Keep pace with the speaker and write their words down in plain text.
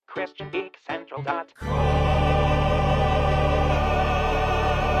Episode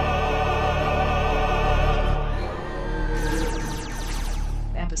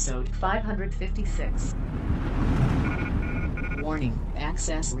 556. Warning,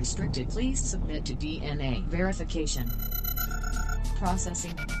 access restricted. Please submit to DNA verification.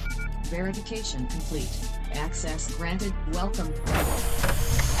 Processing. Verification complete. Access granted. Welcome.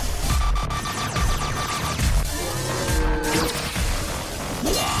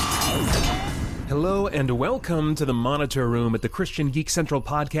 Hello and welcome to the Monitor Room at the Christian Geek Central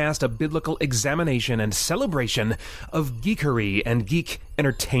podcast, a biblical examination and celebration of geekery and geek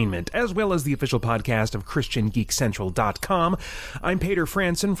entertainment, as well as the official podcast of ChristianGeekCentral.com. I'm Peter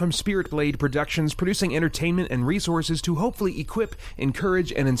Franson from Spirit Blade Productions, producing entertainment and resources to hopefully equip,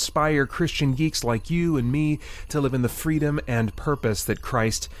 encourage, and inspire Christian geeks like you and me to live in the freedom and purpose that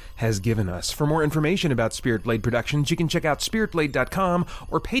Christ has given us. For more information about Spirit Blade Productions, you can check out SpiritBlade.com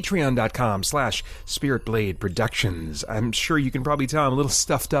or Patreon.com/SpiritBlade Productions. I'm sure you can probably tell I'm a little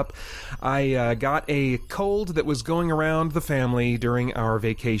stuffed up. I got a cold that was going around the family during our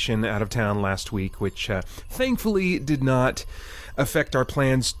vacation out of town last week, which thankfully did not affect our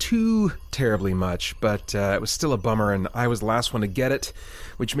plans too terribly much, but it was still a bummer, and I was the last one to get it,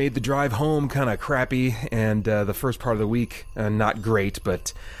 which made the drive home kind of crappy, and the first part of the week not great,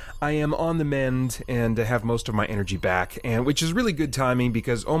 but I am on the mend and have most of my energy back, and which is really good timing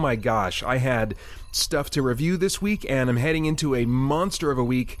because, oh my gosh, I had stuff to review this week, and I'm heading into a monster of a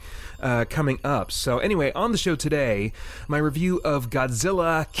week coming up. So anyway, on the show today, my review of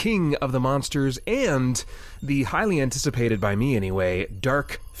Godzilla, King of the Monsters, and the highly anticipated, by me anyway,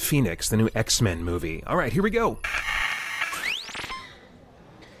 Dark Phoenix, the new X-Men movie. All right, here we go.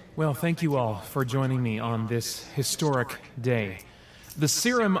 Well, thank you all for joining me on this historic day. The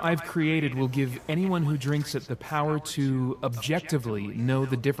serum I've created will give anyone who drinks it the power to objectively know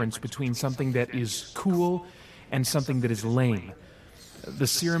the difference between something that is cool and something that is lame. The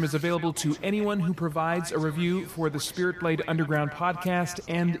serum is available to anyone who provides a review for the Spirit Blade Underground podcast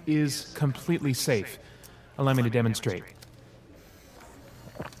and is completely safe. Allow me to demonstrate.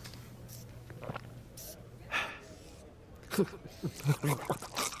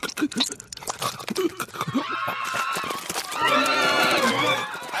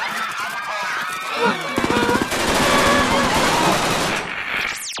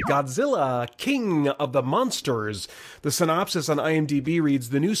 Godzilla, King of the Monsters. The synopsis on IMDb reads,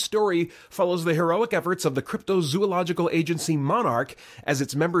 the new story follows the heroic efforts of the cryptozoological agency Monarch as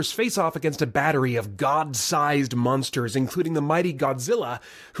its members face off against a battery of god-sized monsters, including the mighty Godzilla,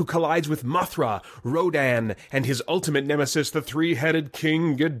 who collides with Mothra, Rodan, and his ultimate nemesis, the three-headed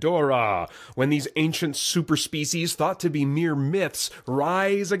King Ghidorah. When these ancient superspecies, thought to be mere myths,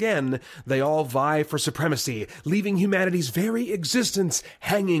 rise again, they all vie for supremacy, leaving humanity's very existence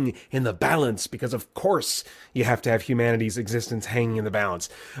hanging in the balance, because of course you have to have humanity's existence hanging in the balance.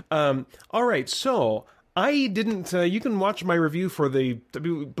 All right, so I didn't, you can watch my review for the, I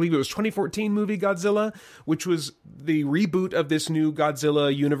believe it was 2014 movie Godzilla, which was the reboot of this new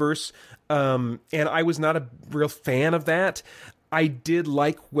Godzilla universe, and I was not a real fan of that. I did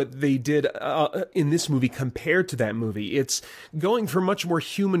like what they did in this movie compared to that movie. It's going for much more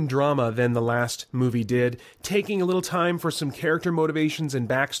human drama than the last movie did, taking a little time for some character motivations and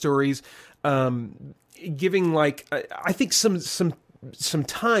backstories, giving, like, I think some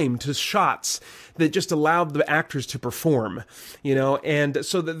time to shots that just allowed the actors to perform, you know, and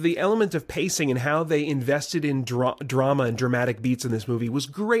so the element of pacing and how they invested in drama and dramatic beats in this movie was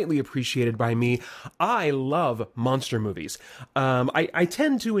greatly appreciated by me. I love monster movies. I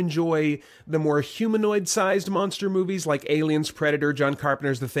tend to enjoy the more humanoid-sized monster movies like Aliens, Predator, John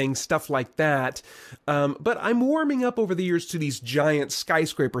Carpenter's The Thing, stuff like that. But I'm warming up over the years to these giant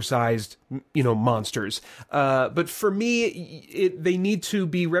skyscraper-sized, you know, monsters. But for me, they need to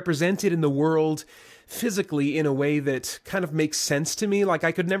be represented in the world physically in a way that kind of makes sense to me. Like,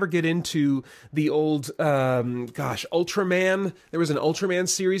 I could never get into the old, Ultraman. There was an Ultraman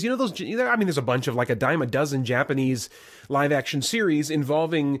series. You know, those, I mean, there's a bunch of, like, a dime a dozen Japanese live-action series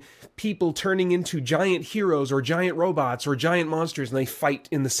involving people turning into giant heroes or giant robots or giant monsters, and they fight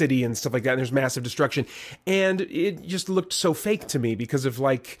in the city and stuff like that, and there's massive destruction. And it just looked so fake to me because of,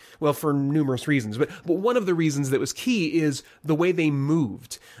 like, well, for numerous reasons. But one of the reasons that was key is the way they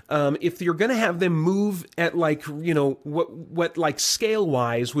moved. If you're going to have them move at, like, you know, what like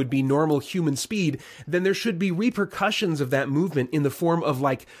scale-wise would be normal human speed, then there should be repercussions of that movement in the form of,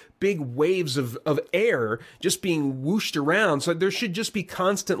 like, big waves of air just being whooshed around. So there should just be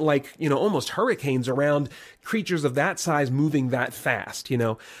constant, like, you know, almost hurricanes around creatures of that size moving that fast,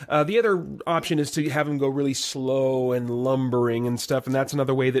 The other option is to have them go really slow and lumbering and stuff, and that's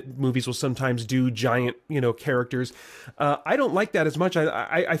another way that movies will sometimes do giant, characters. I don't like that as much.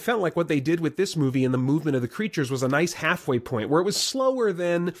 I felt like what they did with this movie and the movement of the creatures was a nice halfway point, where it was slower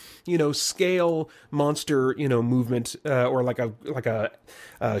than, scale monster, movement, or like a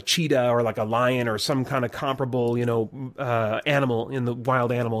cheetah or like a lion or some kind of comparable, animal in the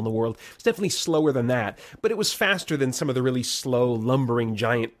wild animal in the world. It's definitely slower than that, but it was faster than some of the really slow, lumbering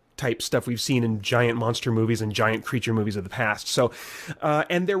giant type stuff we've seen in giant monster movies and giant creature movies of the past. So,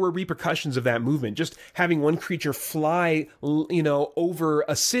 and there were repercussions of that movement. Just having one creature fly, over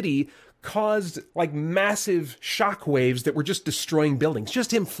a city caused like massive shock waves that were just destroying buildings.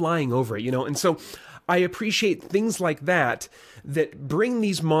 Just him flying over it, And so I appreciate things like that bring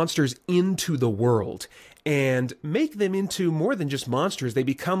these monsters into the world and make them into more than just monsters. They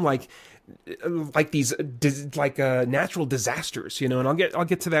become like these natural disasters, and I'll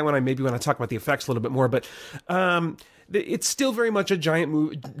get to that when I talk about the effects a little bit more. But it's still very much a giant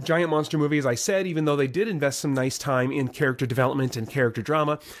monster movie, as I said, even though they did invest some nice time in character development and character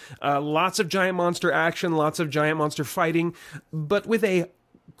drama. Lots of giant monster action, lots of giant monster fighting, but with a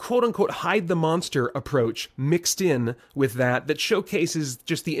quote-unquote hide the monster approach mixed in with that showcases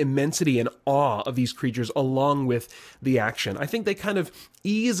just the immensity and awe of these creatures along with the action. I think they kind of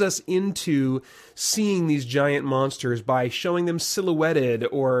ease us into seeing these giant monsters by showing them silhouetted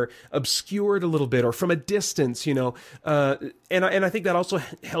or obscured a little bit or from a distance, and I think that also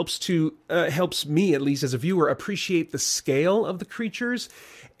helps me, at least as a viewer, appreciate the scale of the creatures.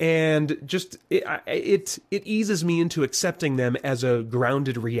 And just it eases me into accepting them as a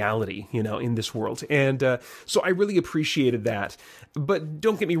grounded reality, in this world. And so I really appreciated that. But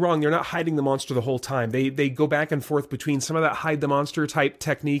don't get me wrong, they're not hiding the monster the whole time. They go back and forth between some of that hide the monster type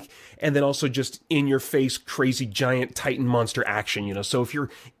technique and then also just in your face crazy giant titan monster action, So if you're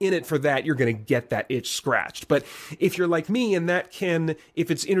in it for that, you're going to get that itch scratched. But if you're like me and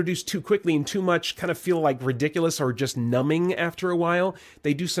if it's introduced too quickly and too much, kind of feel like ridiculous or just numbing after a while,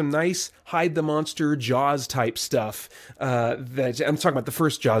 they do some nice hide the monster Jaws type stuff. That I'm talking about the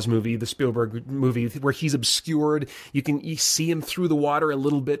first Jaws movie, the Spielberg movie, where he's obscured. You see him through the water a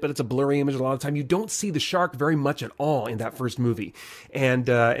little bit, but it's a blurry image a lot of the time. You don't see the shark very much at all in that first movie, and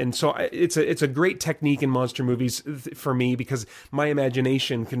so it's a great technique in monster movies for me, because my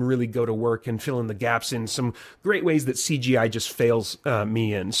imagination can really go to work and fill in the gaps in some great ways that CGI just fails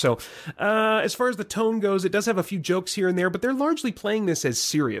me in. So as far as the tone goes, it does have a few jokes here and there, but they're largely playing this as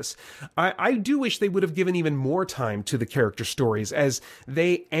serious. I do wish they would have given even more time to the character stories as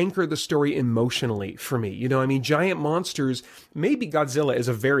they anchor the story emotionally for me. Giant monsters, maybe Godzilla is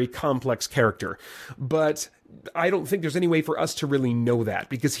a very complex character, but I don't think there's any way for us to really know that,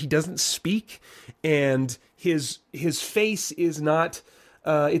 because he doesn't speak and his face is not...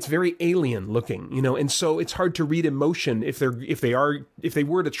 it's very alien looking, and so it's hard to read emotion if they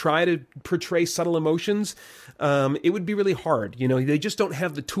were to try to portray subtle emotions. It would be really hard. They just don't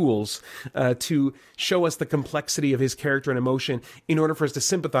have the tools to show us the complexity of his character and emotion in order for us to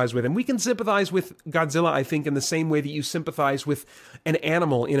sympathize with him. We can sympathize with Godzilla, I think, in the same way that you sympathize with an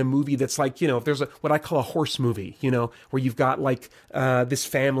animal in a movie that's like, if there's what I call a horse movie, where you've got like this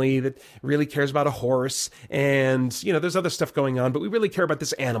family that really cares about a horse, and there's other stuff going on, but we really care about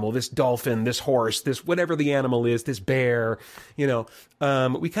this animal, this dolphin, this horse, this whatever the animal is, this bear,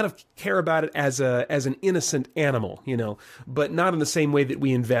 we kind of care about it as an innocent animal, but not in the same way that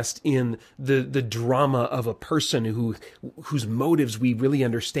we invest in the drama of a person whose motives we really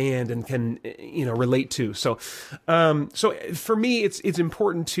understand and can, relate to. So for me, it's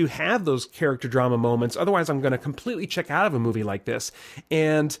important to have those character drama moments. Otherwise, I'm going to completely check out of a movie like this.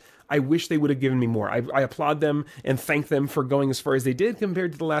 And I wish they would have given me more. I applaud them and thank them for going as far as they did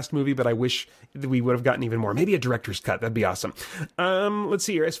compared to the last movie, but I wish that we would have gotten even more. Maybe a director's cut. That'd be awesome. Let's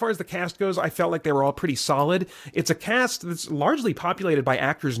see here. As far as the cast goes, I felt like they were all pretty solid. It's a cast that's largely populated by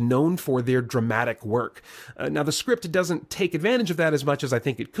actors known for their dramatic work. Now, the script doesn't take advantage of that as much as I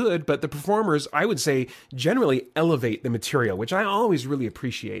think it could, but the performers, I would say, generally elevate the material, which I always really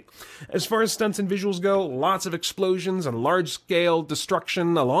appreciate. As far as stunts and visuals go, lots of explosions and large-scale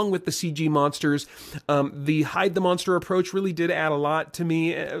destruction, along with the CG monsters. The hide the monster approach really did add a lot to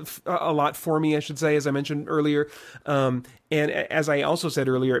me, a lot for me, I should say, as I mentioned earlier. And as I also said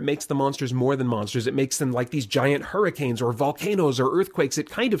earlier, it makes the monsters more than monsters. It makes them like these giant hurricanes or volcanoes or earthquakes. It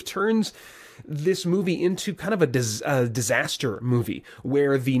kind of turns this movie into kind of a disaster movie,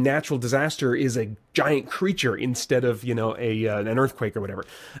 where the natural disaster is a giant creature instead of, an earthquake or whatever.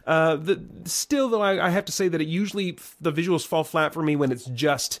 Still, though, I have to say that it usually, the visuals fall flat for me when it's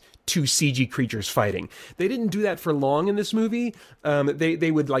just two CG creatures fighting. They didn't do that for long in this movie.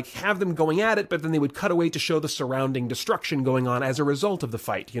 They would like have them going at it, but then they would cut away to show the surrounding destruction going on as a result of the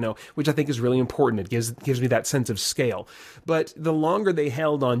fight, which I think is really important. It gives me that sense of scale. But the longer they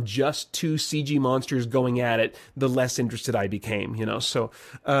held on just two CG monsters going at it, the less interested I became, so,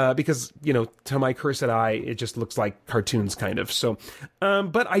 because, to my cursed eye, it just looks like cartoons kind of. So,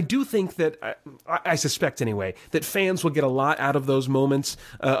 but I do think that, I suspect anyway, that fans will get a lot out of those moments,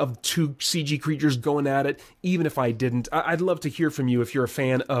 of two CG creatures going at it, even if I didn't. I'd love to hear from you if you're a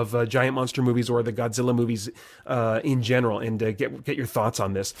fan of giant monster movies or the Godzilla movies in general, and get your thoughts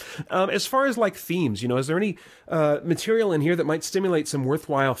on this. As far as like themes, is there any material in here that might stimulate some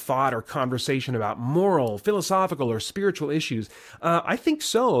worthwhile thought or conversation about moral, philosophical, or spiritual issues? I think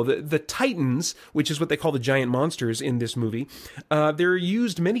so. The Titans, which is what they call the giant monsters in this movie, they're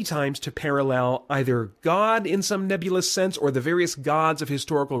used many times to parallel either God in some nebulous sense or the various gods of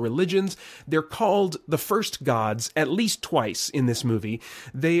historical religions. They're called the first gods at least twice in this movie.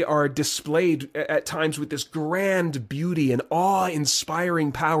 They are displayed at times with this grand beauty and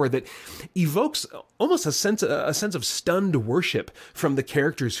awe-inspiring power that evokes almost a sense of stunned worship from the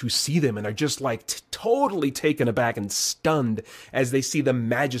characters who see them and are just like totally taken aback and stunned as they see the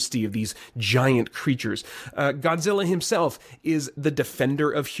majesty of these giant creatures. Godzilla himself is the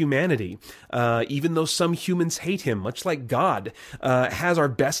defender of humanity. Even though some humans hate him, much like God, has our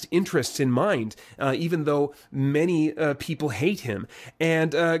best interests in mind, even though many people hate him.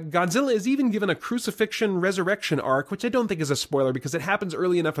 And Godzilla is even given a crucifixion resurrection arc, which I don't think is a spoiler because it happens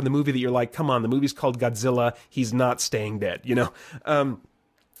early enough in the movie that you're like, come on, the movie's called Godzilla, he's not staying dead,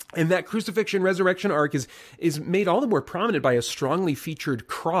 And that crucifixion resurrection arc is made all the more prominent by a strongly featured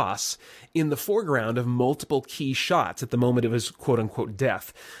cross in the foreground of multiple key shots at the moment of his quote-unquote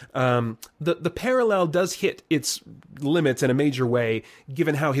death. The parallel does hit its limits in a major way,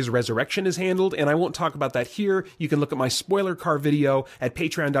 given how his resurrection is handled, and I won't talk about that here. You can look at my spoiler car video at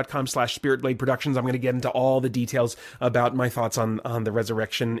patreon.com/spiritbladeproductions. I'm going to get into all the details about my thoughts on the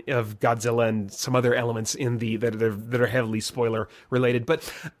resurrection of Godzilla and some other elements in that are heavily spoiler related.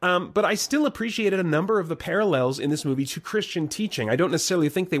 But I still appreciated a number of the parallels in this movie to Christian teaching. I don't necessarily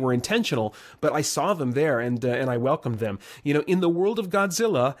think they were intentional, but I saw them there and I welcomed them. In the world of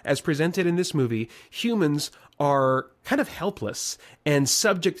Godzilla, as presented in this movie, humans are kind of helpless and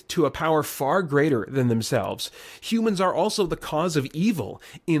subject to a power far greater than themselves. Humans are also the cause of evil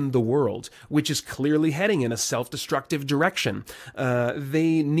in the world, which is clearly heading in a self-destructive direction.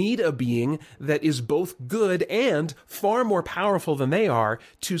 They need a being that is both good and far more powerful than they are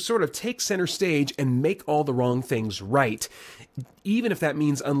to sort of take center stage and make all the wrong things right, even if that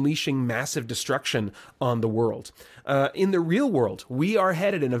means unleashing massive destruction on the world. In the real world, we are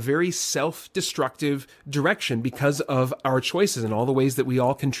headed in a very self-destructive direction because of our choices and all the ways that we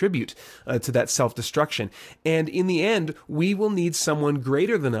all contribute to that self-destruction. And in the end, we will need someone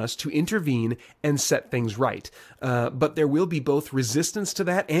greater than us to intervene and set things right. But there will be both resistance to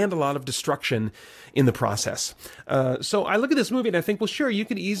that and a lot of destruction in the process. So I look at this movie and I think, well, sure, you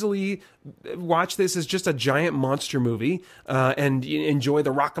could easily watch this as just a giant monster movie and enjoy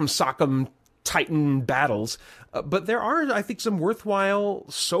the rock'em sock'em Titan battles. But there are, I think, some worthwhile,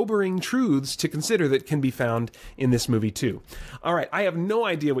 sobering truths to consider that can be found in this movie, too. All right, I have no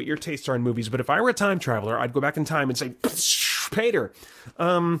idea what your tastes are in movies, but if I were a time traveler, I'd go back in time and say, Peter,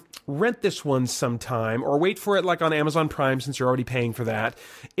 rent this one sometime, or wait for it like on Amazon Prime since you're already paying for that.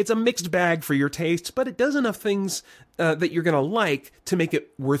 It's a mixed bag for your tastes, but it does enough things that you're going to like to make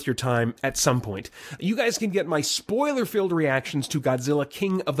it worth your time at some point. You guys can get my spoiler-filled reactions to Godzilla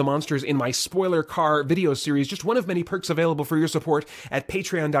King of the Monsters in my spoiler car video series, just one of many perks available for your support at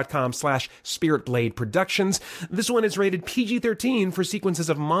patreon.com/spiritbladeproductions. This one is rated PG-13 for sequences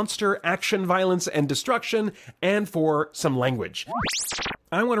of monster action, violence, and destruction, and for some language.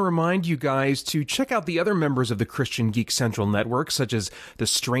 I want to remind you guys to check out the other members of the Christian Geek Central Network, such as the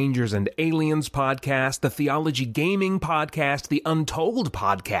Strangers and Aliens podcast, the Theology Gaming podcast, the Untold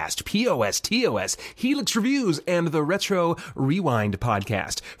podcast, POS, Helix Reviews, and the Retro Rewind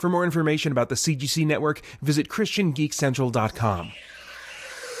podcast. For more information about the CGC network, visit ChristianGeekCentral.com.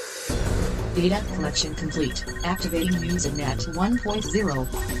 Data collection complete. Activating Usenet 1.0.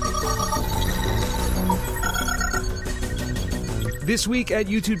 This week at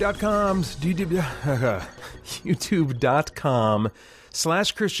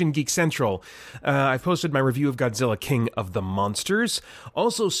youtube.com/Christian Geek Central. I posted my review of Godzilla King of the Monsters.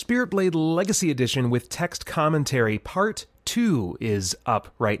 Also, Spirit Blade Legacy Edition with text commentary, Part 2 is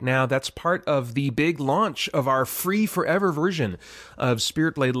up right now. That's part of the big launch of our free forever version of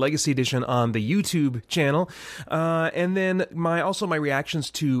Spirit Blade Legacy Edition on the YouTube channel. And then my reactions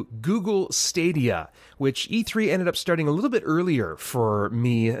to Google Stadia, which E3 ended up starting a little bit earlier for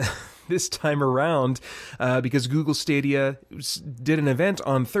me this time around, because Google Stadia did an event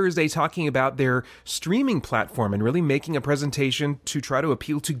on Thursday talking about their streaming platform and really making a presentation to try to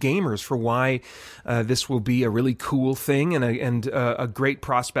appeal to gamers for why this will be a really cool thing and a great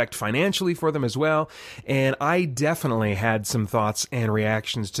prospect financially for them as well. And I definitely had some thoughts and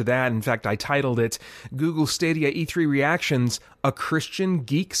reactions to that. In fact, I titled it Google Stadia E3 Reactions, a Christian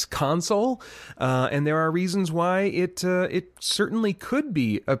Geek's Console. And there are reasons why it certainly could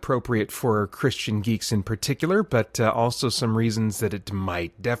be appropriate for Christian geeks in particular, but also some reasons that it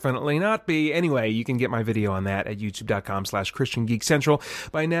might definitely not be. Anyway, you can get my video on that at youtube.com/Christian Geek Central.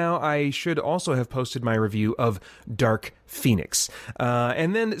 By now, I should also have posted my review of Dark Phoenix.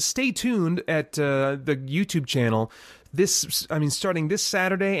 And then stay tuned at the YouTube channel starting this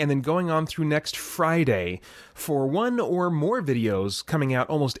Saturday and then going on through next Friday for one or more videos coming out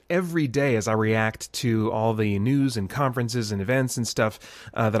almost every day as I react to all the news and conferences and events and stuff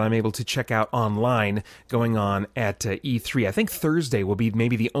that I'm able to check out online going on at E3. I think Thursday will be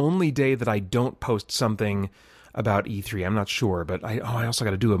maybe the only day that I don't post something about E3. I'm not sure, but I also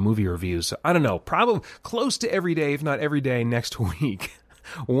got to do a movie review, so I don't know. Probably close to every day, if not every day next week.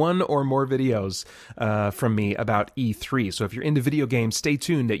 One or more videos from me about E3. So if you're into video games, stay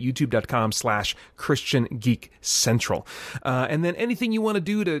tuned at youtube.com/Christian Geek Central. And then anything you want to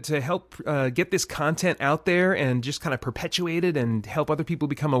do to help get this content out there and just kind of perpetuate it and help other people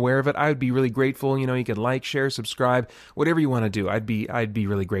become aware of it, I would be really grateful. You know, you could like, share, subscribe, whatever you want to do. I'd be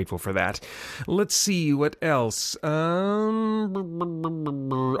really grateful for that. Let's see what else. I've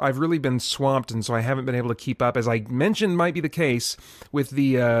really been swamped, and so I haven't been able to keep up. As I mentioned, might be the case with the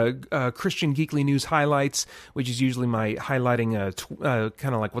Christian Geekly News highlights, which is usually my highlighting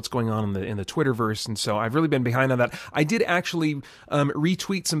kind of like what's going on in the Twitterverse, and so I've really been behind on that. I did actually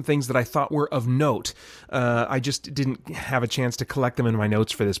retweet some things that I thought were of note. I just didn't have a chance to collect them in my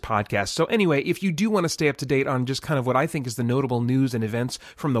notes for this podcast. So anyway, if you do want to stay up to date on just kind of what I think is the notable news and events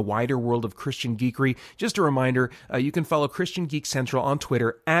from the wider world of Christian geekery, just a reminder, you can follow Christian Geek Central on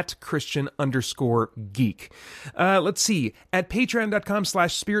Twitter at Christian_geek. Let's see, at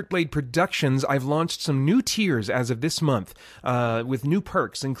patreon.com/SpiritBlade Productions, I've launched some new tiers as of this month, with new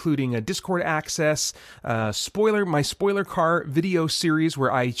perks, including a Discord access, my spoiler car video series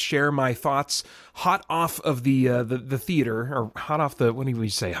where I share my thoughts hot off of the theater, or hot off the, what do we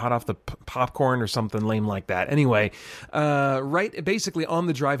say, hot off the popcorn or something lame like that. Anyway, right, basically on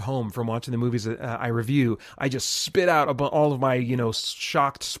the drive home from watching the movies I review, I just spit out all of my,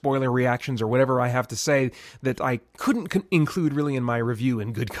 shocked spoiler reactions or whatever I have to say that I couldn't include really in my review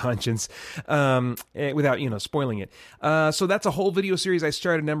in good conscience, without, spoiling it. So that's a whole video series I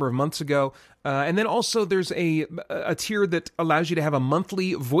started a number of months ago. And then also there's a tier that allows you to have a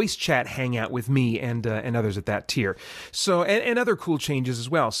monthly voice chat hangout with me and others at that tier. So, and other cool changes as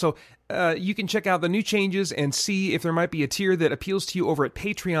well. So, you can check out the new changes and see if there might be a tier that appeals to you over at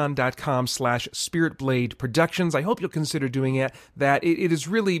patreon.com/SpiritBlade Productions. I hope you'll consider doing it. It is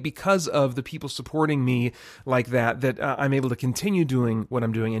really because of the people supporting me like that I'm able to continue doing what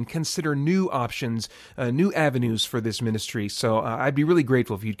I'm doing and consider new options, new avenues for this ministry. So I'd be really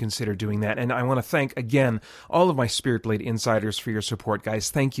grateful if you'd consider doing that. And I want to thank, again, all of my Spirit Blade insiders for your support, guys.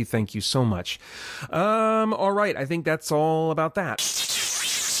 Thank you so much. All right, I think that's all about that.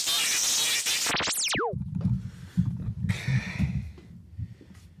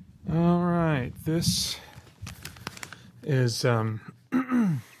 All right, this is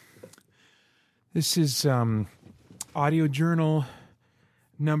audio journal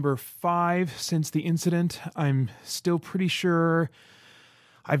number 5 since the incident. I'm still pretty sure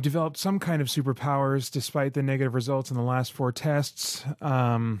I've developed some kind of superpowers despite the negative results in the last 4 tests.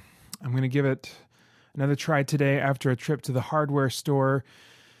 I'm going to give it another try today after a trip to the hardware store.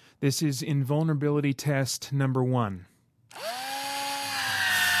 This is invulnerability test number 1.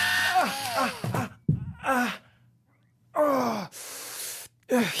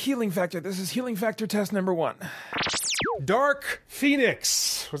 Healing factor. This is healing factor test number 1. Dark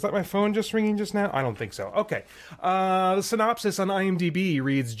Phoenix. Was that my phone just ringing just now? I don't think so. Okay. The synopsis on IMDb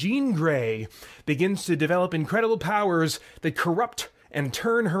reads, Jean Grey begins to develop incredible powers that corrupt and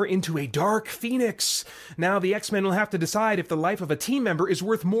turn her into a Dark Phoenix. Now the X-Men will have to decide if the life of a team member is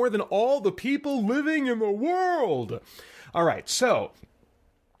worth more than all the people living in the world. All right, so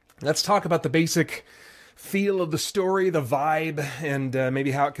let's talk about the basic feel of the story, the vibe, and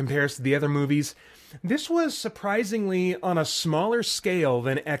maybe how it compares to the other movies. This was surprisingly on a smaller scale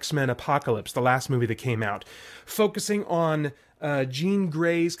than X-Men Apocalypse, the last movie that came out, focusing on Jean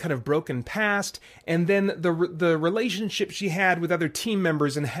Grey's kind of broken past, and then the relationship she had with other team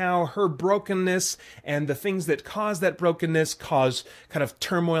members and how her brokenness and the things that cause that brokenness cause kind of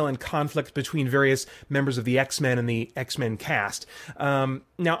turmoil and conflict between various members of the X-Men and the X-Men cast. Now,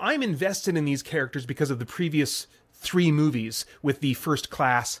 I'm invested in these characters because of the previous 3 movies with the first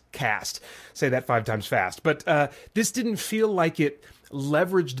class cast. Say that 5 times fast. But this didn't feel like it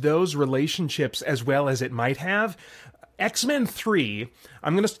leveraged those relationships as well as it might have. X-Men 3,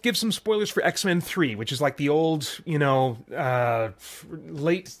 I'm going to give some spoilers for X-Men 3, which is like the old, early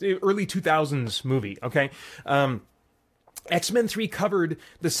 2000s movie, okay? X-Men 3 covered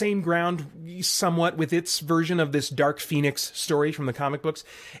the same ground somewhat with its version of this Dark Phoenix story from the comic books,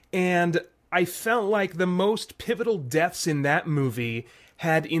 and I felt like the most pivotal deaths in that movie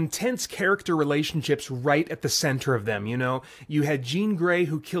had intense character relationships right at the center of them, You had Jean Grey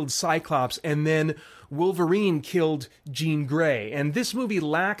who killed Cyclops, and then Wolverine killed Jean Grey. And this movie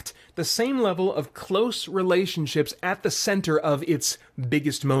lacked the same level of close relationships at the center of its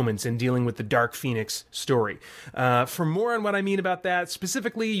biggest moments in dealing with the Dark Phoenix story. For more on what I mean about that,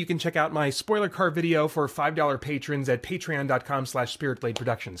 specifically, you can check out my spoiler car video for $5 patrons at patreon.com/spiritblade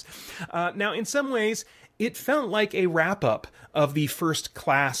productions. Now, in some ways, it felt like a wrap-up of the first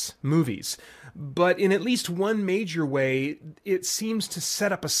class movies. But in at least one major way, it seems to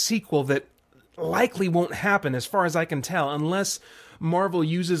set up a sequel that likely won't happen, as far as I can tell, unless Marvel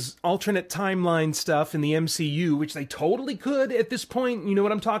uses alternate timeline stuff in the MCU, which they totally could at this point. You know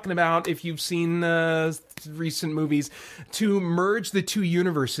what I'm talking about if you've seen recent movies, to merge the 2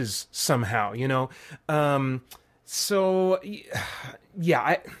 universes somehow, So, yeah,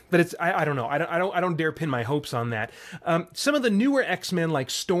 I don't know. I don't dare pin my hopes on that. Some of the newer X-Men,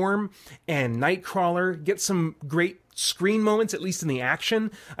 like Storm and Nightcrawler, get some great screen moments, at least in the action.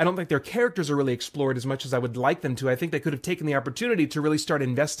 I don't think their characters are really explored as much as I would like them to. I think they could have taken the opportunity to really start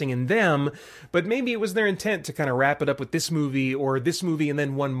investing in them, but maybe it was their intent to kind of wrap it up with this movie or this movie and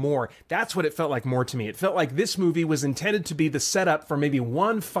then one more. That's what it felt like more to me. It felt like this movie was intended to be the setup for maybe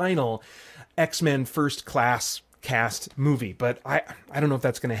one final X-Men First Class cast movie, but I don't know if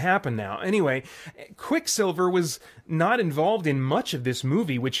that's going to happen now. Anyway, Quicksilver was not involved in much of this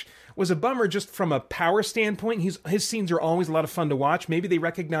movie, which was a bummer just from a power standpoint. His scenes are always a lot of fun to watch. Maybe they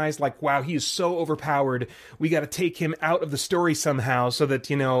recognize, like, wow, he is so overpowered, we got to take him out of the story somehow so that,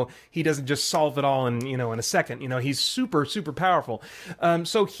 he doesn't just solve it all in a second. He's super, super powerful.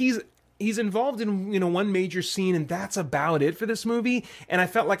 So he's involved in one major scene, and that's about it for this movie. And I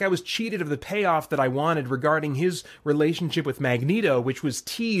felt like I was cheated of the payoff that I wanted regarding his relationship with Magneto, which was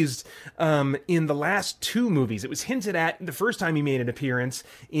teased in the last 2 movies. It was hinted at the first time he made an appearance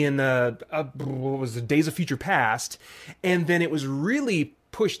in what was it, Days of Future Past, and then it was really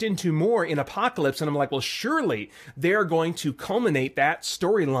pushed into more in Apocalypse, and I'm like, well, surely they're going to culminate that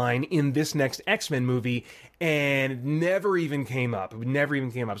storyline in this next X-Men movie, and it never even came up.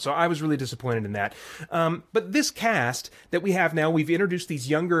 So I was really disappointed in that. But this cast that we have now, we've introduced these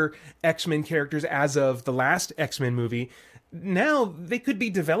younger X-Men characters as of the last X-Men movie. Now they could be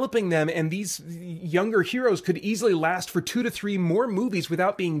developing them, and these younger heroes could easily last for 2 to 3 more movies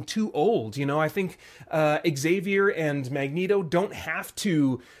without being too old. I think Xavier and Magneto don't have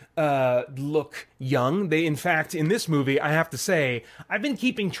to look young. They, in fact, in this movie, I have to say, I've been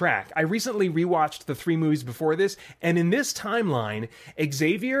keeping track. I recently rewatched the 3 movies before this, and in this timeline,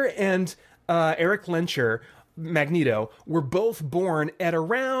 Xavier and Eric Lencher, Magneto, were both born at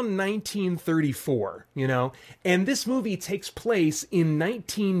around 1934, and this movie takes place in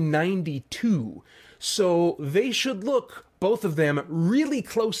 1992, so they should look, both of them, really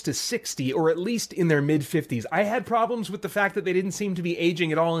close to 60, or at least in their mid-50s. I had problems with the fact that they didn't seem to be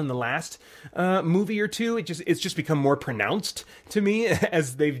aging at all in the last movie or 2. It's just become more pronounced to me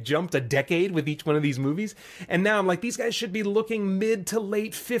as they've jumped a decade with each one of these movies. And now I'm like, these guys should be looking mid to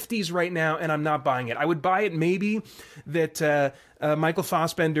late 50s right now, and I'm not buying it. I would buy it maybe that Michael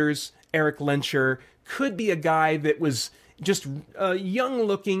Fassbender's Eric Lencher could be a guy that was just young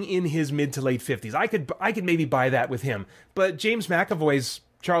looking in his mid to late 50s. I could maybe buy that with him. But James McAvoy's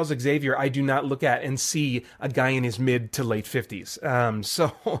Charles Xavier, I do not look at and see a guy in his mid to late 50s.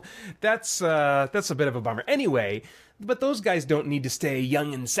 So that's a bit of a bummer. Anyway, but those guys don't need to stay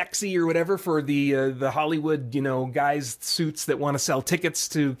young and sexy or whatever for the Hollywood, guys suits that want to sell tickets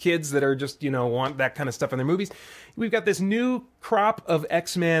to kids that are just, want that kind of stuff in their movies. We've got this new crop of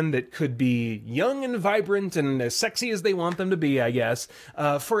X-Men that could be young and vibrant and as sexy as they want them to be, I guess,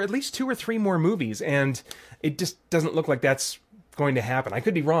 for at least 2 or 3 more movies. And it just doesn't look like that's going to happen. I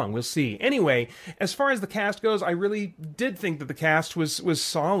could be wrong. We'll see. Anyway, as far as the cast goes, I really did think that the cast was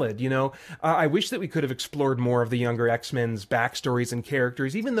solid. I wish that we could have explored more of the younger X-Men's backstories and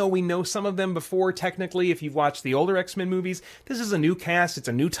characters, even though we know some of them before. Technically, if you've watched the older X-Men movies, this is a new cast. It's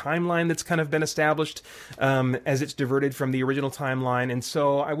a new timeline that's kind of been established as it's diverted from the original timeline. And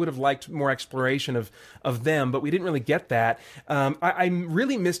so I would have liked more exploration of them, but we didn't really get that. I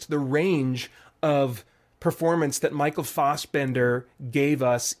really missed the range of performance that Michael Fassbender gave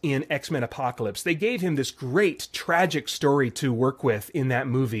us in X-Men Apocalypse. They gave him this great, tragic story to work with in that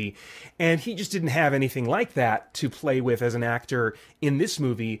movie, and he just didn't have anything like that to play with as an actor in this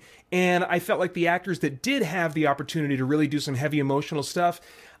movie. And I felt like the actors that did have the opportunity to really do some heavy emotional stuff,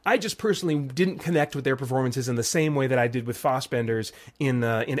 I just personally didn't connect with their performances in the same way that I did with Fassbender's in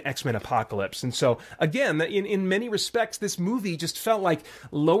X-Men Apocalypse. And so, again, in many respects, this movie just felt like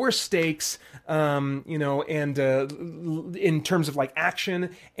lower stakes, and in terms of like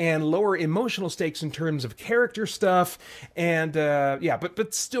action, and lower emotional stakes in terms of character stuff, and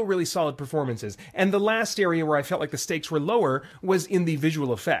but still really solid performances. And the last area where I felt like the stakes were lower was in the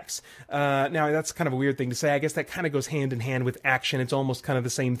visual effects. Now, that's kind of a weird thing to say. I guess that kind of goes hand in hand with action. It's almost kind of the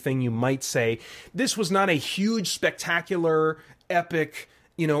same thing, you might say. This was not a huge, spectacular, epic,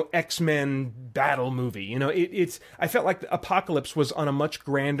 X-Men battle movie. I felt like the Apocalypse was on a much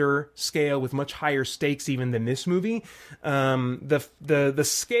grander scale with much higher stakes even than this movie. The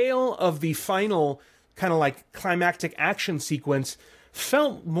scale of the final kind of like climactic action sequence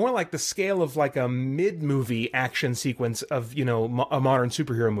felt more like the scale of like a mid-movie action sequence of, a modern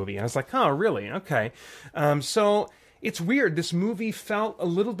superhero movie. And I was like, oh, really? Okay. So it's weird. This movie felt a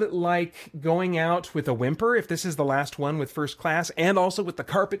little bit like going out with a whimper, if this is the last one with First Class, and also with the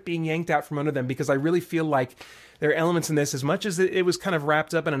carpet being yanked out from under them, because I really feel like there are elements in this, as much as it was kind of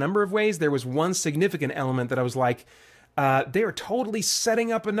wrapped up in a number of ways, there was one significant element that I was like, they are totally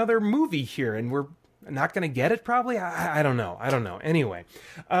setting up another movie here, and we're not going to get it probably? I don't know. Anyway,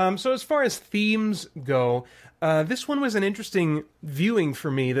 so as far as themes go, this one was an interesting viewing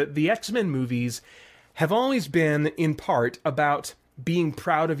for me. That the X-Men movies have always been, in part, about being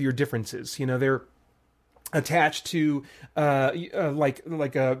proud of your differences. They're attached to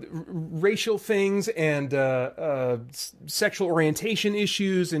racial things and sexual orientation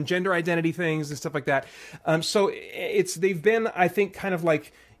issues and gender identity things and stuff like that. So they've been, I think, kind of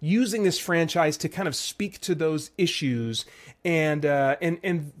like using this franchise to kind of speak to those issues, and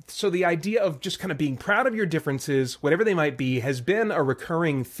so the idea of just kind of being proud of your differences, whatever they might be, has been a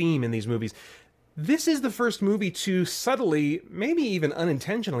recurring theme in these movies. This is the first movie to subtly, maybe even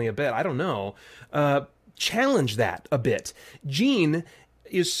unintentionally a bit, I don't know, challenge that a bit. Jean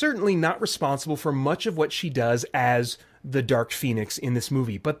is certainly not responsible for much of what she does as the Dark Phoenix in this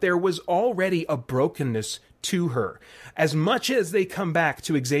movie, but there was already a brokenness to her. As much as they come back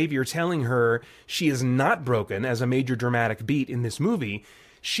to Xavier telling her she is not broken as a major dramatic beat in this movie,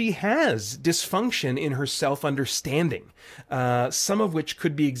 she has dysfunction in her self-understanding, some of which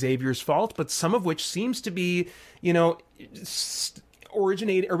could be Xavier's fault, but some of which seems to be,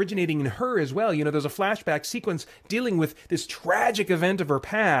 originating in her as well. There's a flashback sequence dealing with this tragic event of her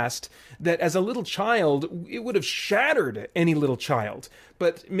past that as a little child, it would have shattered any little child.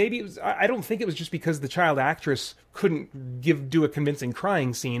 But maybe it was, I don't think it was just because the child actress couldn't do a convincing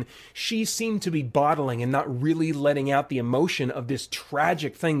crying scene. She seemed to be bottling and not really letting out the emotion of this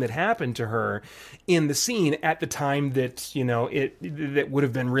tragic thing that happened to her in the scene at the time that, that would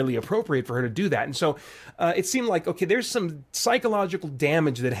have been really appropriate for her to do that. And so it seemed like, okay, there's some psychological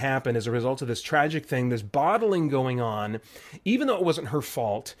damage that happened as a result of this tragic thing, this bottling going on, even though it wasn't her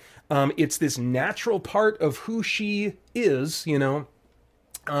fault. It's this natural part of who she is,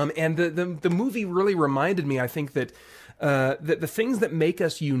 and the movie really reminded me, I think, that the things that make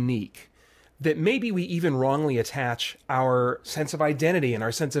us unique, that maybe we even wrongly attach our sense of identity and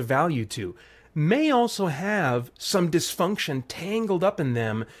our sense of value to, may also have some dysfunction tangled up in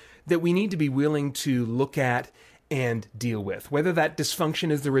them that we need to be willing to look at and deal with. Whether that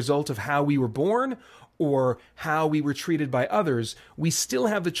dysfunction is the result of how we were born or how we were treated by others, we still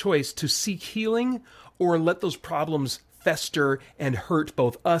have the choice to seek healing or let those problems fester and hurt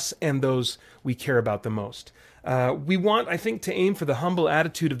both us and those we care about the most. We want, I think, to aim for the humble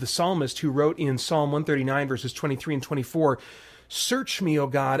attitude of the psalmist who wrote in Psalm 139, verses 23 and 24, "Search me, O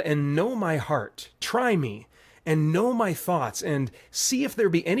God, and know my heart. Try me, and know my thoughts, and see if there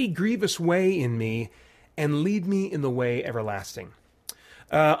be any grievous way in me, and lead me in the way everlasting.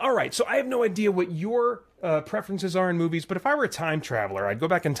 All right, so I have no idea what your preferences are in movies, but if I were a time traveler, I'd go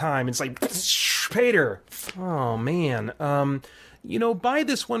back in time and it's like, Peter, oh man, buy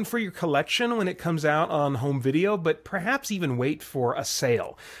this one for your collection when it comes out on home video, but perhaps even wait for a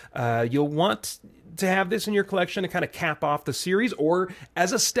sale. You'll want to have this in your collection to kind of cap off the series, or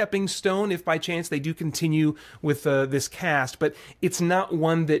as a stepping stone if by chance they do continue with this cast, but it's not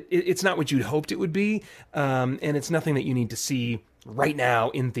one that, it's not what you'd hoped it would be, and it's nothing that you need to see right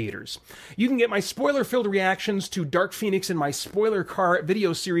now in theaters. You can get my spoiler-filled reactions to Dark Phoenix and my Spoiler Car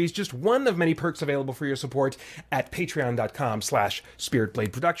video series, just one of many perks available for your support, at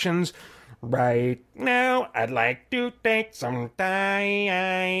patreon.com/spiritbladeproductions. Right now, I'd like to take some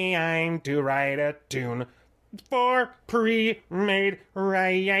time to write a tune for pre-made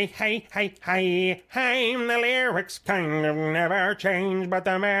right. The lyrics kind of never change, but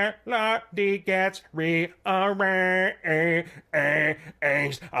the melody gets rearranged.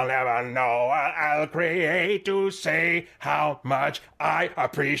 I'll never know what I'll create to say how much I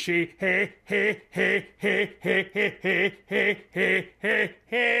appreciate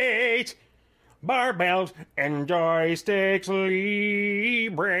barbells and joysticks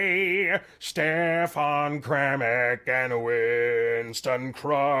Libre, Stefan Kramek and Winston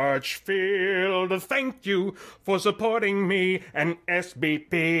Crutchfield. Thank you for supporting me and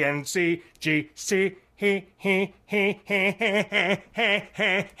SBP and CGC.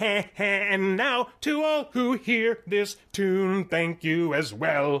 And now to all who hear this tune, thank you as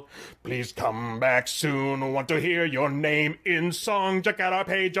well. Please come back soon. Want to hear your name in song? Check out our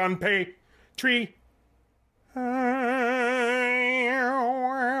page on Patreon.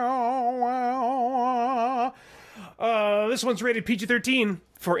 This one's rated PG-13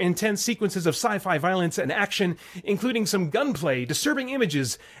 for intense sequences of sci-fi violence and action, including some gunplay, disturbing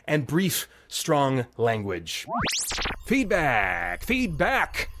images, and brief, strong language. Feedback!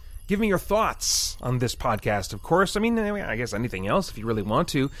 Give me your thoughts on this podcast, of course. I mean, I guess anything else if you really want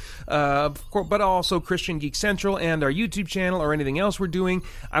to. But also Christian Geek Central and our YouTube channel or anything else we're doing.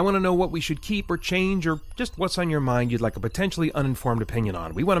 I want to know what we should keep or change, or just what's on your mind you'd like a potentially uninformed opinion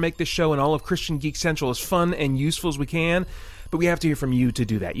on. We want to make this show and all of Christian Geek Central as fun and useful as we can, but we have to hear from you to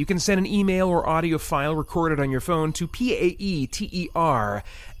do that. You can send an email or audio file recorded on your phone to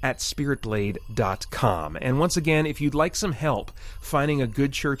paeter@spiritblade.com. And once again, if you'd like some help finding a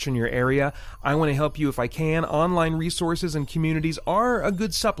good church in your area, I want to help you if I can. Online resources and communities are a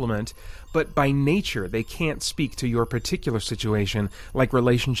good supplement, but by nature, they can't speak to your particular situation like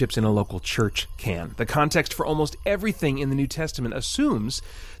relationships in a local church can. The context for almost everything in the New Testament assumes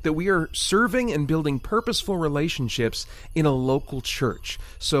that we are serving and building purposeful relationships in a local church.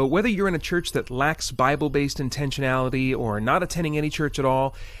 So whether you're in a church that lacks Bible-based intentionality or not attending any church at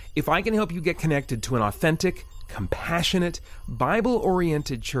all, if I can help you get connected to an authentic, compassionate,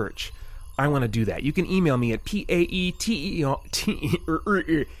 Bible-oriented church, I want to do that. You can email me at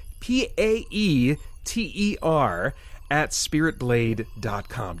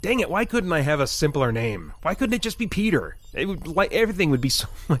paeter@spiritblade.com. Dang it, why couldn't I have a simpler name? Why couldn't it just be Peter? Everything would be so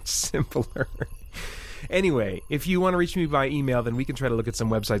much simpler. Anyway, if you want to reach me by email, then we can try to look at some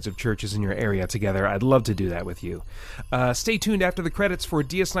websites of churches in your area together. I'd love to do that with you. Stay tuned after the credits for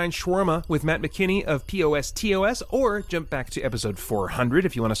DS9 Shawarma with Matt McKinney of POSTOS, or jump back to episode 400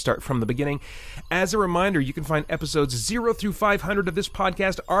 if you want to start from the beginning. As a reminder, you can find episodes 0 through 500 of this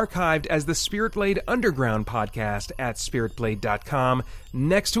podcast archived as the Spirit Blade Underground podcast at spiritblade.com.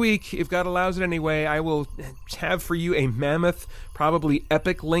 Next week, if God allows it anyway, I will have for you a mammoth, probably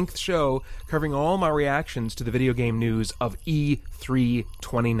epic-length show covering all my reactions to the video game news of E3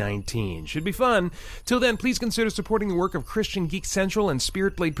 2019. Should be fun. Till then, please consider supporting the work of Christian Geek Central and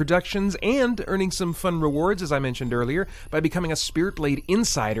Spirit Blade Productions, and earning some fun rewards, as I mentioned earlier, by becoming a Spirit Blade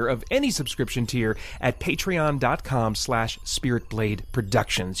Insider of any subscription tier at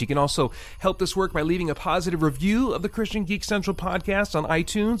patreon.com/spiritbladeproductions. You can also help this work by leaving a positive review of the Christian Geek Central podcast on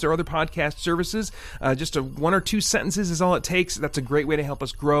iTunes or other podcast services. Just 1 or 2 sentences is all it takes. That's a great way to help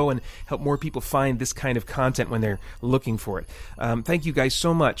us grow and help more people find this kind of content when they're looking for it. Thank you guys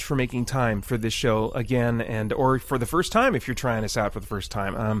so much for making time for this show again, or for the first time if you're trying us out for the first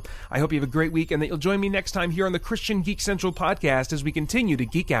time. I hope you have a great week and that you'll join me next time here on the Christian Geek Central podcast as we continue to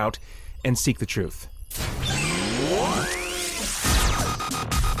geek out and seek the truth.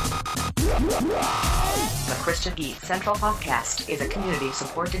 The Christian Geek Central podcast is a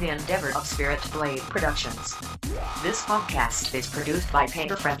community-supported endeavor of Spirit Blade Productions. This podcast is produced by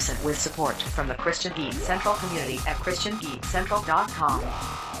Peter Fremson with support from the Christian Geek Central community at christiangeekcentral.com.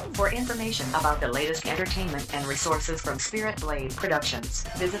 For information about the latest entertainment and resources from Spirit Blade Productions,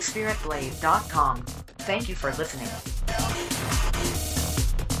 visit spiritblade.com. Thank you for listening.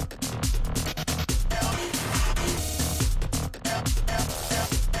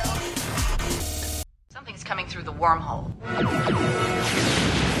 Something's coming through the wormhole.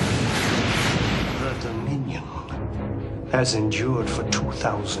 The Dominion has endured for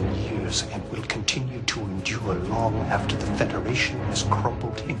 2,000 years and will continue to endure long after the Federation has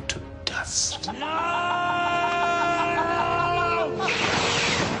crumbled into dust. No!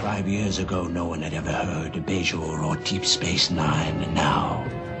 5 years ago, no one had ever heard of Bajor or Deep Space Nine, and now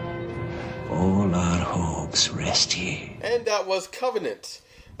all our hopes rest here. And that was Covenant.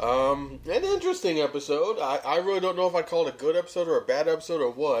 An interesting episode. I really don't know if I'd call it a good episode or a bad episode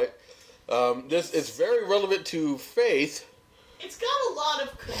or what. This is very relevant to faith. It's got a lot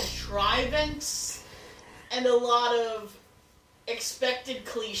of contrivance and a lot of expected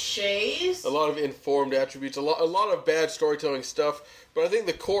cliches. A lot of informed attributes, a lot of bad storytelling stuff. But I think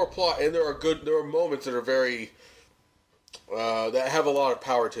the core plot, and there are moments that are very that have a lot of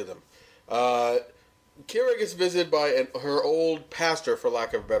power to them. Kira gets visited by her old pastor, for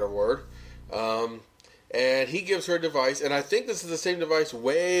lack of a better word. And he gives her a device, and I think this is the same device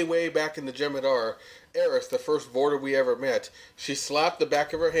way, way back in the Jem'Hadar. Eris, the first Vorder we ever met, she slapped the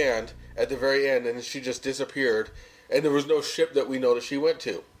back of her hand at the very end, and she just disappeared, and there was no ship that we know that she went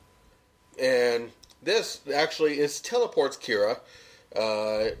to. And this actually teleports Kira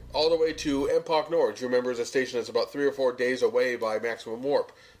all the way to Empok Nord. You remember, it's a station that's about 3 or 4 days away by maximum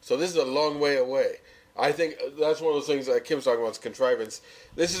warp. So this is a long way away. I think that's one of those things that Kim's talking about, is contrivance.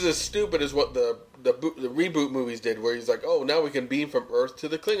 This is as stupid as what the reboot movies did, where he's like, oh, now we can beam from Earth to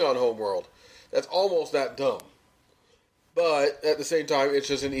the Klingon homeworld. That's almost that dumb. But at the same time, it's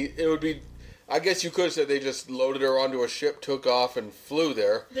just it would be, I guess you could have said they just loaded her onto a ship, took off, and flew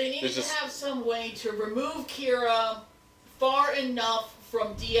there. They needed to have some way to remove Kira far enough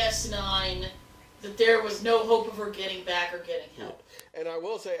from DS9 that there was no hope of her getting back or getting help. And I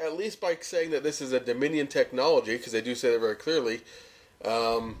will say, at least by saying that this is a Dominion technology, because they do say that very clearly,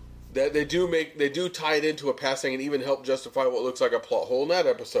 that they do tie it into a passing and even help justify what looks like a plot hole in that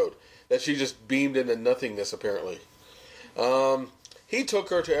episode, that she just beamed into nothingness, apparently. He took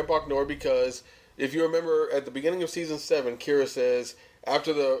her to Empok Nord because, if you remember, at the beginning of Season 7, Kira says,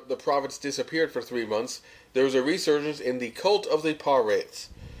 after the prophets disappeared for 3 months, there was a resurgence in the cult of the Pah-wraiths,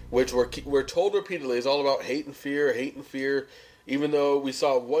 which we're told repeatedly is all about hate and fear, even though we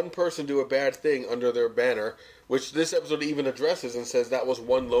saw one person do a bad thing under their banner, which this episode even addresses and says that was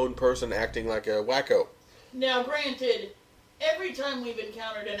one lone person acting like a wacko. Now, granted, every time we've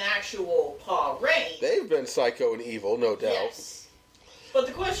encountered an actual Pah-wraith, they've been psycho and evil, no doubt. Yes. But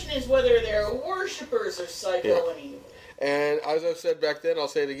the question is whether their worshippers are psycho and evil. And as I've said back then, I'll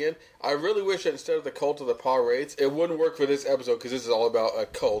say it again, I really wish that instead of the cult of the Pah-wraiths, it wouldn't work for this episode because this is all about a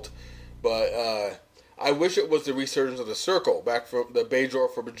cult, but I wish it was the resurgence of the Circle, back from the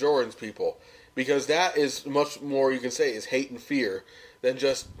Bajor for Bajorans people, because that is much more, you can say, is hate and fear than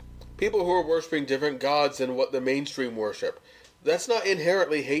just people who are worshiping different gods than what the mainstream worship. That's not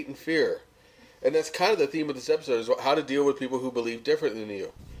inherently hate and fear. And that's kind of the theme of this episode, is how to deal with people who believe differently than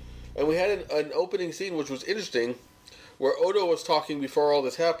you. And we had an opening scene which was interesting, where Odo was talking before all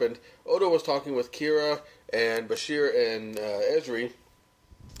this happened. Odo was talking with Kira and Bashir and Ezri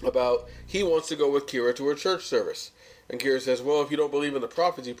about he wants to go with Kira to her church service. And Kira says, well, if you don't believe in the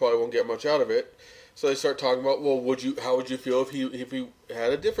prophets, you probably won't get much out of it. So they start talking about, well, how would you feel if he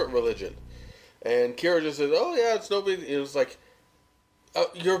had a different religion? And Kira just says, oh yeah, it's no big. It's like,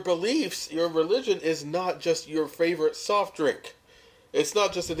 your beliefs, your religion is not just your favorite soft drink. It's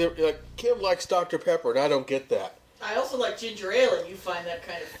not just like Kim likes Dr. Pepper, and I don't get that. I also like ginger ale, and you find that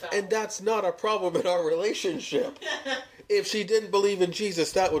kind of foul. And that's not a problem in our relationship. If she didn't believe in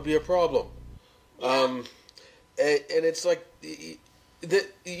Jesus, that would be a problem. Yeah. And it's like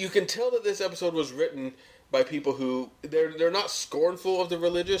you can tell that this episode was written by people who they're not scornful of the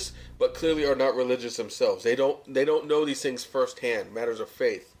religious, but clearly are not religious themselves. They don't know these things firsthand, matters of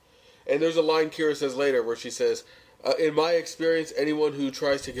faith. And there's a line Kira says later where she says, in my experience, anyone who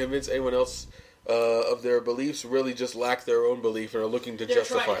tries to convince anyone else of their beliefs really just lack their own belief and are looking to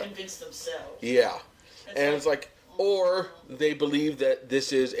justify it. They're trying to convince themselves. Yeah. It's like, or they believe that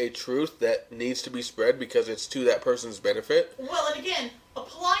this is a truth that needs to be spread because it's to that person's benefit. Well, and again,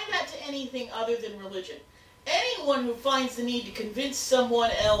 apply that to anything other than religion. Anyone who finds the need to convince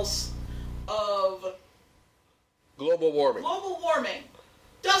someone else of global warming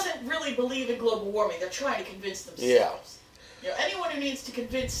doesn't really believe in global warming. They're trying to convince themselves. Yeah. You know, anyone who needs to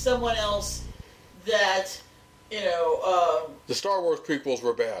convince someone else that The Star Wars prequels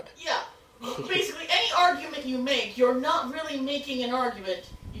were bad. Yeah. Basically, any argument you make, you're not really making an argument.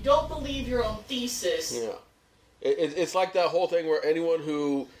 You don't believe your own thesis. Yeah. It's like that whole thing where anyone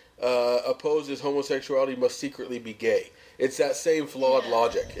who opposes homosexuality must secretly be gay. It's that same flawed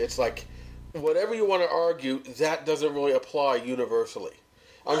logic. It's like, whatever you want to argue, that doesn't really apply universally.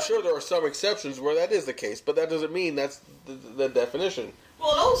 I'm sure there are some exceptions where that is the case, but that doesn't mean that's the definition.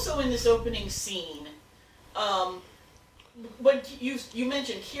 Well, and also in this opening scene, when you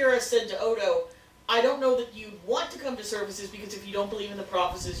mentioned Kira said to Odo, I don't know that you'd want to come to services because if you don't believe in the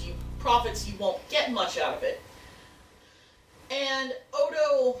prophets, you won't get much out of it. And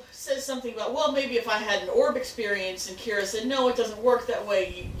Odo says something about, well, maybe if I had an orb experience, and Kira said, no, it doesn't work that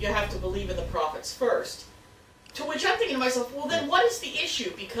way. You have to believe in the prophets first. To which I'm thinking to myself, well, then what is the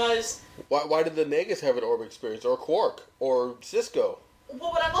issue? Because... Why did the Nagus have an orb experience? Or Quark? Or Cisco?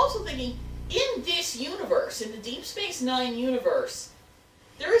 Well, but I'm also thinking, in this universe, in the Deep Space Nine universe,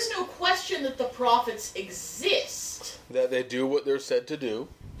 there is no question that the prophets exist. That they do what they're said to do.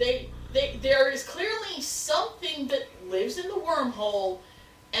 There is clearly something that lives in the wormhole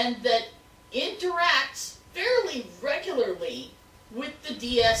and that interacts fairly regularly with the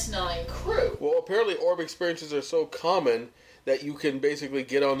DS9 crew. Well, apparently orb experiences are so common that you can basically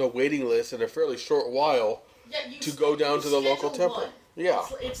get on the waiting list in a fairly short while to go down to the local temple. Yeah.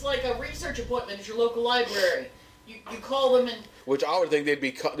 It's like a research appointment at your local library. You call them and... Which I would think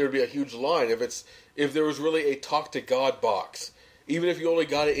there'd be a huge line if there was really a talk to God box. Even if you only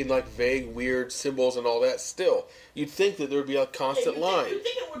got it in like vague, weird symbols and all that, still, you'd think that there'd be a constant line. You'd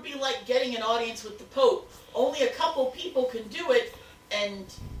think it would be like getting an audience with the Pope. Only a couple people can do it, and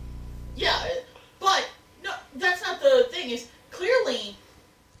yeah, but no, that's not the thing. Is clearly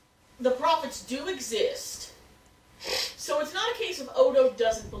the prophets do exist, so it's not a case of Odo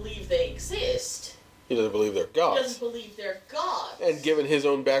doesn't believe they exist. He doesn't believe they're gods. He doesn't believe they're gods. And given his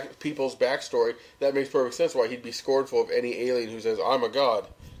own people's backstory, that makes perfect sense why he'd be scornful of any alien who says, I'm a god.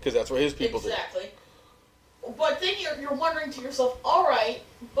 Because that's what his people do. Exactly. But then you're wondering to yourself, all right,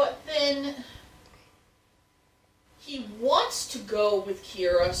 but then he wants to go with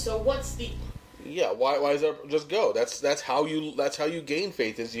Kira, so what's the... Yeah, why is that? Just go. That's how you gain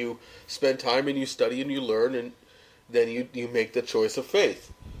faith, is you spend time and you study and you learn, and then you make the choice of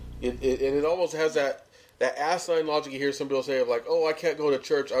faith. It almost has that asinine logic you hear some people say of like, oh, I can't go to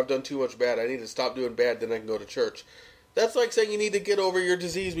church, I've done too much bad, I need to stop doing bad, then I can go to church. That's like saying you need to get over your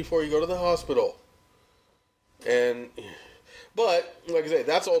disease before you go to the hospital. But, like I say,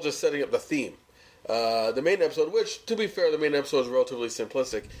 that's all just setting up the theme. The main episode, which, to be fair, the main episode is relatively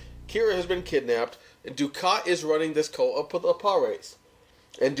simplistic. Kira has been kidnapped, and Dukat is running this cult of the Pares.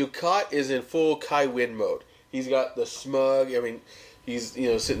 And Dukat is in full Kai Wynn mode. He's got the smug, he's,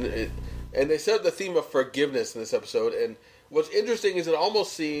 sitting... And they set up the theme of forgiveness in this episode, and what's interesting is it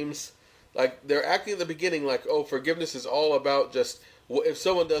almost seems like they're acting at the beginning like, oh, forgiveness is all about just, if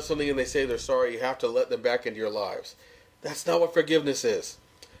someone does something and they say they're sorry, you have to let them back into your lives. That's not what forgiveness is.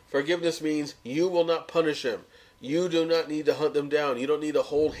 Forgiveness means you will not punish them. You do not need to hunt them down. You don't need to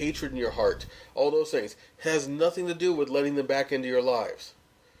hold hatred in your heart. All those things. It has nothing to do with letting them back into your lives.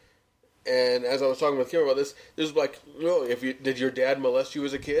 And as I was talking with Kim about this is like, did your dad molest you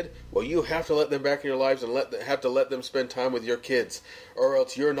as a kid? Well, you have to let them back in your lives and have to let them spend time with your kids, or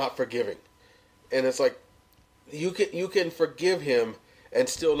else you're not forgiving. And it's like, you can forgive him and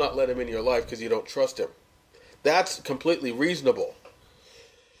still not let him in your life because you don't trust him. That's completely reasonable.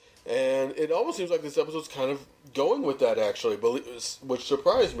 And it almost seems like this episode's kind of going with that, actually, which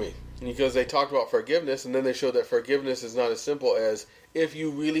surprised me. Because they talked about forgiveness, and then they showed that forgiveness is not as simple as, if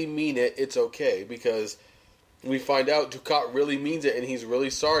you really mean it, it's okay. Because we find out Dukat really means it, and he's really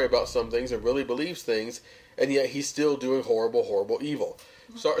sorry about some things, and really believes things, and yet he's still doing horrible, horrible evil.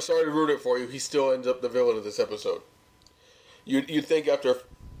 Sorry to ruin it for you, he still ends up the villain of this episode. You'd think after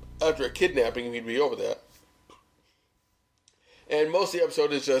a kidnapping, he'd be over that. And most of the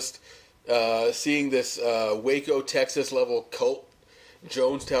episode is just seeing this Waco, Texas level cult,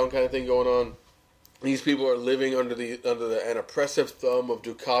 Jonestown kind of thing going on. These people are living under an oppressive thumb of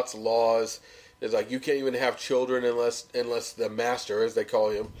Dukat's laws. It's like you can't even have children unless the master, as they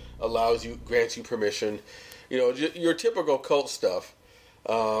call him, grants you permission. Your typical cult stuff.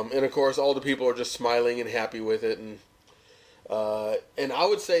 And of course, all the people are just smiling and happy with it. And I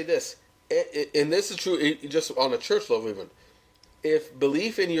would say this, and this is true just on a church level even. If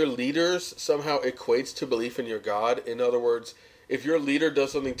belief in your leaders somehow equates to belief in your God, in other words, if your leader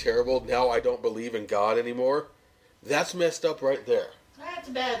does something terrible, now I don't believe in God anymore, that's messed up right there. That's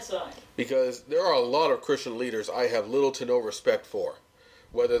a bad sign. Because there are a lot of Christian leaders I have little to no respect for.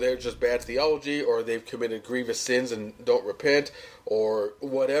 whether they're just bad theology or they've committed grievous sins and don't repent or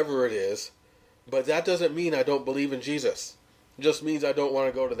whatever it is. But that doesn't mean I don't believe in Jesus. It just means I don't want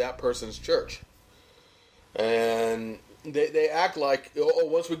to go to that person's church. And they act like, oh,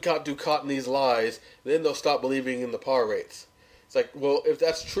 once we got caught in these lies, then they'll stop believing in the power rates. It's like, well, if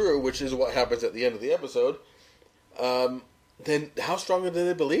that's true, which is what happens at the end of the episode, then how strongly do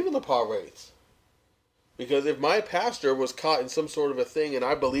they believe in the power rates? Because if my pastor was caught in some sort of a thing and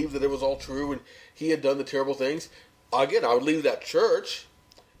I believed that it was all true and he had done the terrible things, again, I would leave that church,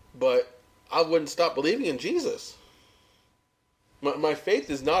 but I wouldn't stop believing in Jesus. My faith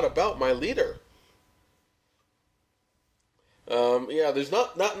is not about my leader. There's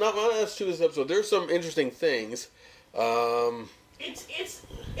not much to this episode. There's some interesting things. It's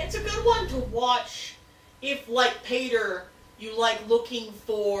a good one to watch if, like Pater, you like looking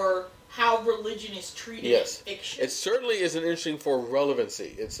for how religion is treated in fiction. It certainly is an interesting for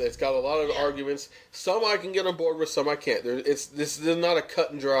relevancy. It's got a lot of arguments. Some I can get on board with, some I can't. This is not a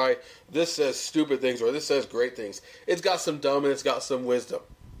cut and dry, this says stupid things or this says great things. It's got some dumb and it's got some wisdom.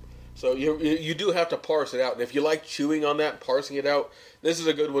 So you do have to parse it out. And if you like chewing on that and parsing it out, this is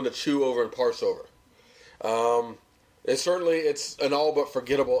a good one to chew over and parse over. It's an all but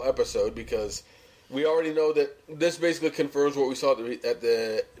forgettable episode because we already know that this basically confirms what we saw at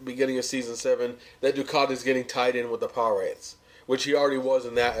the beginning of Season 7, that Dukat is getting tied in with the Power Rats, which he already was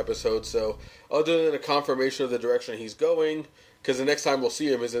in that episode. So other than a confirmation of the direction he's going, because the next time we'll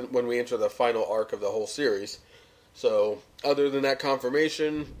see him is when we enter the final arc of the whole series. So other than that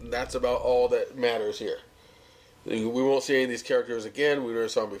confirmation, that's about all that matters here. We won't see any of these characters again. We never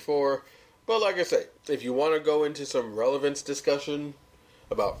saw them before. But like I say, if you want to go into some relevance discussion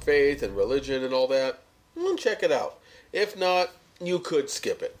about faith and religion and all that, check it out. If not, you could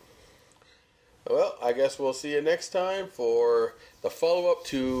skip it. Well, I guess we'll see you next time for the follow-up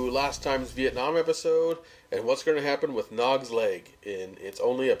to last time's Vietnam episode and what's going to happen with Nog's leg in It's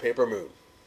Only a Paper Moon.